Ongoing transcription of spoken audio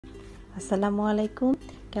আসসালামু আলাইকুম,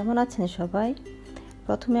 কেমন আছেন সবাই?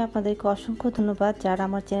 প্রথমে আপনাদেরকে অসংখ্য ধন্যবাদ যারা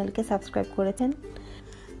আমার চ্যানেলকে সাবস্ক্রাইব করেছেন।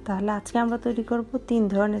 তাহলে আজকে আমরা তৈরি করব 3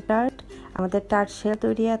 ধরনের টার্ট। আমাদের টার্ট শেল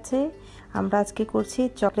তৈরি আছে। আমরা আজকে করছি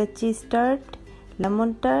chocolate cheese tart, lemon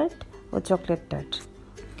tart ও চকলেট টার্ট।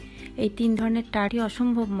 এই 3 ধরনের টার্টই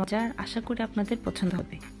অসম্ভব মজার, আশা করি আপনাদের পছন্দ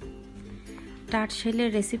হবে। টার্ট শেলের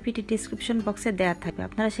রেসিপিটি ডেসক্রিপশন বক্সে দেওয়া থাকবে,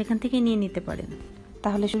 আপনারা সেখান থেকে নিয়ে নিতে পারেন।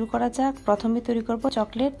 তাহলে শুরু করা যাক। প্রথমে তৈরি করব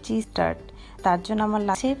চকলেট চিজ টার্ট। তার জন্য আমার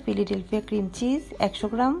লাগছে ফিলাডেলফিয়া ক্রিম চিজ 100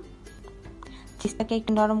 গ্রাম। চিজটাকে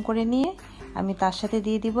একটু নরম করে নিয়ে আমি তার সাথে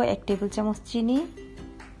দিয়ে দিব 1 টেবিল চামচ চিনি।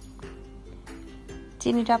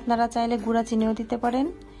 চিনিটা আপনারা চাইলে গুঁড়া চিনিও দিতে পারেন।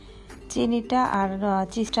 চিনিটা আর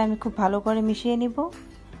চিজটা আমি খুব ভালো করে মিশিয়ে নিব।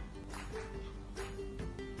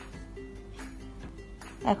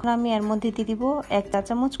 এখন আমি এর মধ্যে দিয়ে দিব 1 চা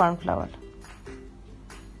চামচ কর্নফ্লাওয়ার।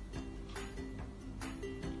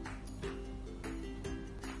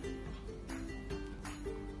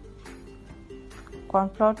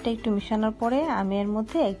 কর্নফ্লাওয়ারটা একটু মিশানোর পরে আমি এর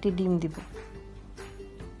মধ্যে একটি ডিম দিব।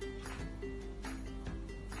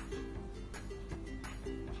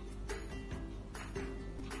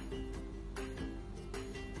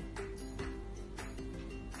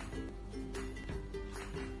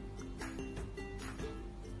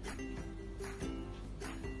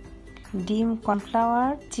 ডিম,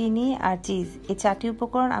 কর্নফ্লাওয়ার, চিনি আর চিজ, এই 4টি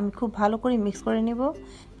উপকরণ আমি খুব ভালো করে মিক্স করে নিব।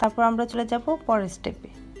 তারপর আমরা চলে যাব পরের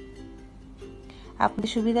স্টেপে।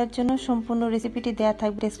 আপনাদের সুবিধার জন্য সম্পূর্ণ রেসিপিটি দেওয়া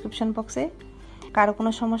থাকবে ডেসক্রিপশন বক্সে। কারো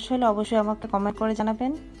কোনো সমস্যা হলে অবশ্যই আমাকে কমেন্ট করে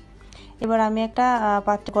জানাবেন। এবার আমি একটা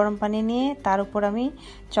পাত্রে গরম পানি নিয়ে তার উপর আমি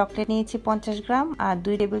চকলেট নিয়েছি 50 গ্রাম আর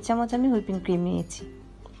 2 টেবিল চামচ আমি হুইপিং ক্রিম নিয়েছি।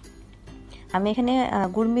 আমি এখানে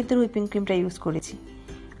গুড়মিতের হুইপিং ক্রিমটা ইউজ করেছি।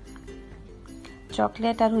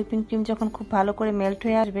 চকলেট আর হুইপিং ক্রিম যখন খুব ভালো করে মেল্ট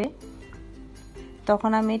হয়ে আসবে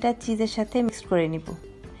তখন আমি এটা চিজের সাথে মিক্স করে নিব।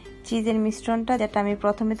 চিজের মিশ্রণটা যেটা আমি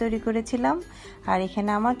প্রথমে তৈরি করেছিলাম আর এখানে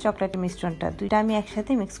আমার চকলেটের মিশ্রণটা, দুইটা আমি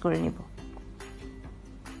একসাথে মিক্স করে নিব।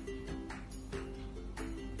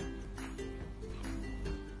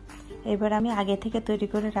 এবার আমি আগে থেকে তৈরি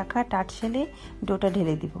করে রাখা টার্ট শেলে ডোটা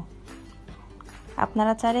ঢেলে দিব।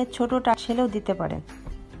 আপনারা চাইলে ছোট টার্ট শেলেও দিতে পারেন,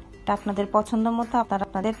 এটা আপনাদের পছন্দ মতো আপনারা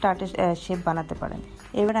আপনাদের টার্টের শেপ বানাতে পারেন।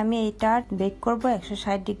 এবার আমি এই টার্ট বেক করব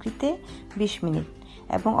 160 ডিগ্রিতে 20 মিনিট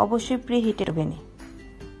এবং অবশ্যই প্রি হিটেড ওভেনে।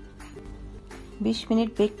 20 মিনিট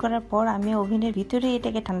বেক করার পর আমি ওভেনের ভিতরে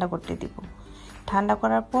এটাকে ঠান্ডা করতে দিব। ঠান্ডা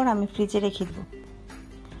করার পর আমি ফ্রিজে রেখে দেব।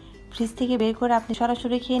 ফ্রিজ থেকে বের করে আপনি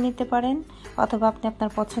সরাসরি খেয়ে নিতে পারেন অথবা আপনি আপনার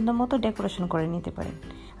পছন্দ মতো ডেকোরেশন করে নিতে পারেন।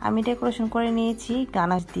 আমি ডেকোরেশন করে নিয়েছি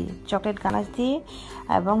গানাশ দিয়ে, চকলেট গানাশ দিয়ে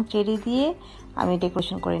এবং চেরি দিয়ে আমি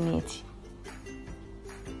ডেকোরেশন করে নিয়েছি।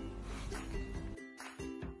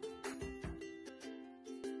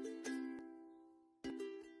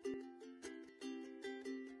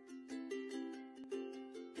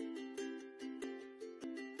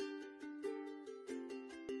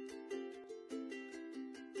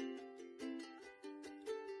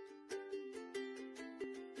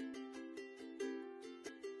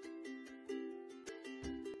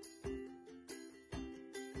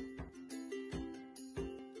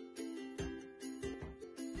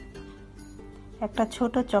 একটা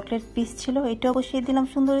ছোট চকলেট পিস ছিল, এটাও বসিয়ে দিলাম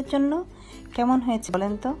সুন্দরের জন্য। কেমন হয়েছে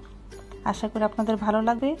বলেন তো? আশা করি আপনাদের ভালো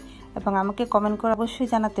লাগবে এবং আমাকে কমেন্ট করে অবশ্যই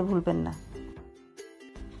জানাতে ভুলবেন না।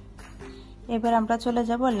 এবার আমরা চলে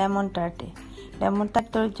যাব লেমন টার্টে। লেমন টার্ট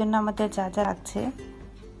তৈরির জন্য আমাদের যা যা লাগছে,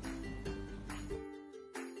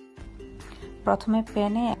 প্রথমে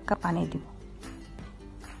প্যানে 1 কাপ পানি দিব।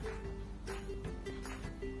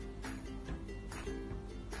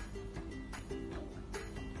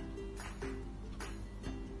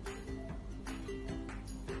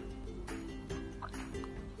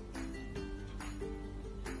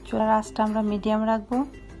 চুলার আঁচটা আমরা মিডিয়াম রাখবো।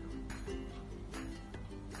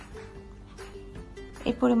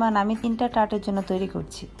 এই পরিমাণ আমি 3টা টার্টের জন্য তৈরি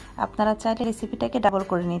করছি, আপনারা চাইলে রেসিপিটাকে ডাবল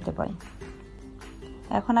করে নিতে পারেন।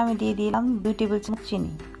 এখন আমি দিয়ে দিলাম 2 টেবিল চামচ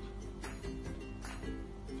চিনি,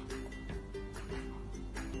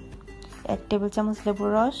 1 টেবিল চামচ লেবুর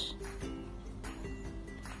রস,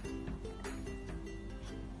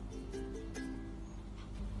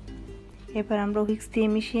 এবার আমরা হুইস্ক দিয়ে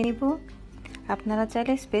মিশিয়ে নিব। আপনারা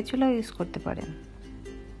চাইলে স্প্যাচুলা ইউজ করতে পারেন।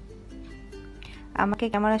 আমাকে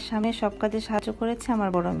ক্যামেরার সামনে সব কাজে সাহায্য করেছে আমার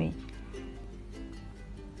বড় মেয়ে।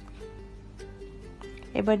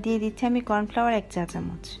 এবার দিয়ে দিচ্ছি আমি কর্নফ্লাওয়ার 1 চা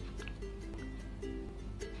চামচ।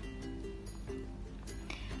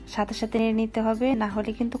 সাথে সাথে নিয়ে নিতে হবে, না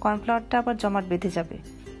হলে কিন্তু কর্নফ্লাওয়ারটা আবার জমাট বেঁধে যাবে।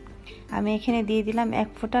 আমি এখানে দিয়ে দিলাম 1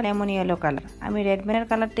 ফোঁটা লেমন ইয়েলো কালার, আমি রেড ম্যানের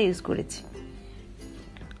কালারটা ইউজ করেছি।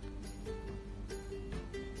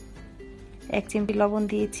 1 চিমটি লবণ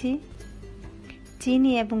দিয়েছি,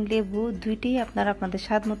 চিনি এবং লেবু দুইটিই আপনারা আপনাদের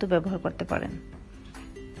স্বাদ মতো ব্যবহার করতে পারেন।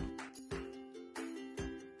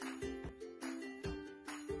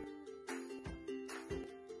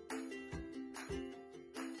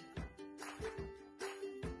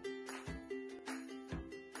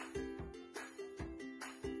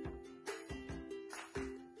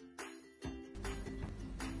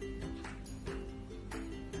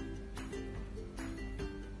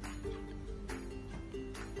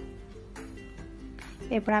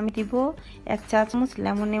 এরপর আমি দিব 1 চা চামচ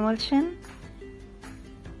লেমন এমালশন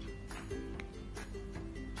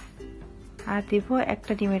আর দিব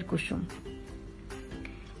একটা ডিমের কুসুম।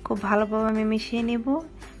 খুব ভালোভাবে আমি মিশিয়ে নিব।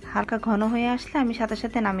 হালকা ঘন হয়ে আসলে আমি সাথে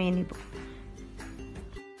সাথে নামিয়ে নিব।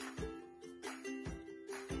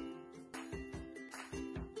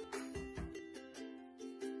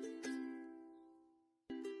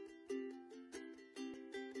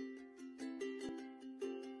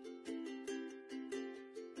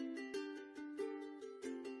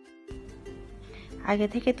 আগে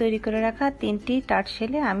থেকে তৈরি করে রাখা 3টি টার্ট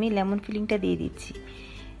শেলে আমি লেমন ফিলিংটা দিয়ে দিচ্ছি।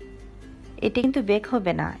 এটি কিন্তু বেক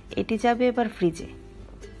হবে না, এটি যাবে এবার ফ্রিজে।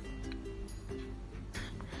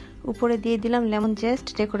 উপরে দিয়ে দিলাম লেমন জেস্ট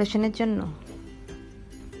ডেকোরেশনের জন্য।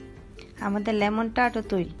 আমাদের লেমন টার্টও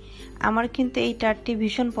তৈরি। আমার কিন্তু এই টার্টটি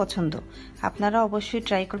ভীষণ পছন্দ, আপনারা অবশ্যই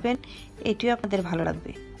ট্রাই করবেন, এটিও আপনাদের ভালো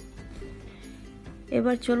লাগবে।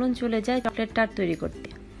 এবার চলুন চলে যাই চকলেট টার্ট তৈরি করতে।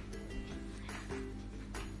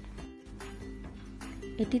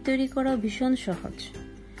 এটি তৈরি করা ভীষণ সহজ,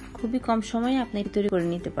 খুবই কম সময়ে আপনি এটি তৈরি করে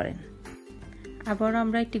নিতে পারেন। আবারও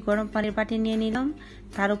আমরা একটি গরম পানির বাটি নিয়ে নিলাম,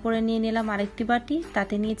 তার উপরে নিয়ে নিলাম আরেকটি বাটি,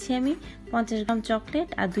 তাতে নিয়েছি আমি 50 গ্রাম চকলেট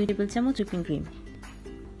আর 2 টেবিল চামচ হুইপিং ক্রিম।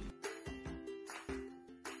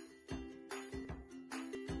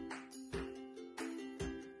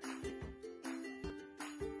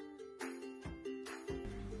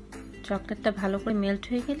 চকলেটটা ভালো করে মেল্ট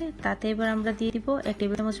হয়ে গেলে তাতে এবার আমরা দিয়ে দিব 1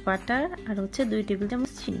 টেবিল চামচ বাটার আর 2 টেবিল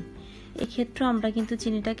চামচ চিনি। এই ক্ষেত্রে আমরা কিন্তু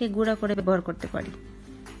চিনিটাকে গুঁড়া করে ব্যবহার করতে পারি।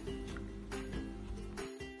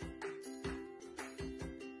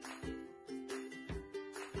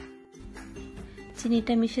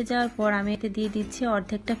 চিনিটা মিশে যাওয়ার পর আমি এতে দিয়ে দিচ্ছি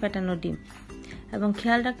অর্ধেকটা ফেটানো ডিম, এবং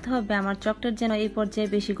খেয়াল রাখতে হবে আমার চকলেট যেন এই পর্যায়ে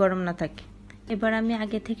বেশি গরম না থাকে। এবার আমি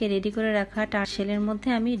আগে থেকে রেডি করে রাখা টার্ট শেলের মধ্যে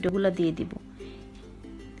আমি ডোগুলো দিয়ে দিব।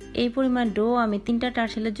 এই পরিমাণ ডো আমি 3টা টার্ট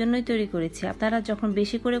শেলের জন্যই তৈরি করেছি। আপনারা যখন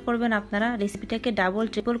বেশি করে করবেন আপনারা রেসিপিটাকে ডাবল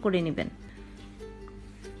ট্রিপল করে নেবেন।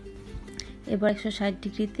 এবার 160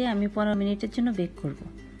 ডিগ্রিতে আমি 15 মিনিটের জন্য বেক করব।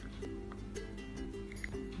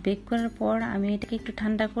 বেক করার পর আমি এটাকে একটু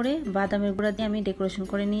ঠান্ডা করে বাদামের গুঁড়া দিয়ে আমি ডেকোরেশন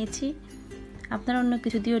করে নিয়েছি। আপনারা অন্য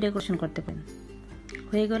কিছু দিয়েও ডেকোরেশন করতে পারেন।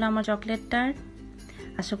 হয়ে গেল আমার চকলেট টার্ট।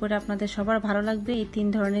 আশা করি আপনাদের সবার ভালো লাগবে এই 3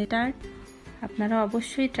 ধরনের টার্ট। আপনারা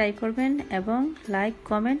অবশ্যই ট্রাই করবেন এবং লাইক,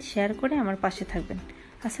 কমেন্ট, শেয়ার করে আমার পাশে থাকবেন।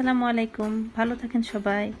 আসসালামু আলাইকুম, ভালো থাকেন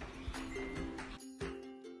সবাই।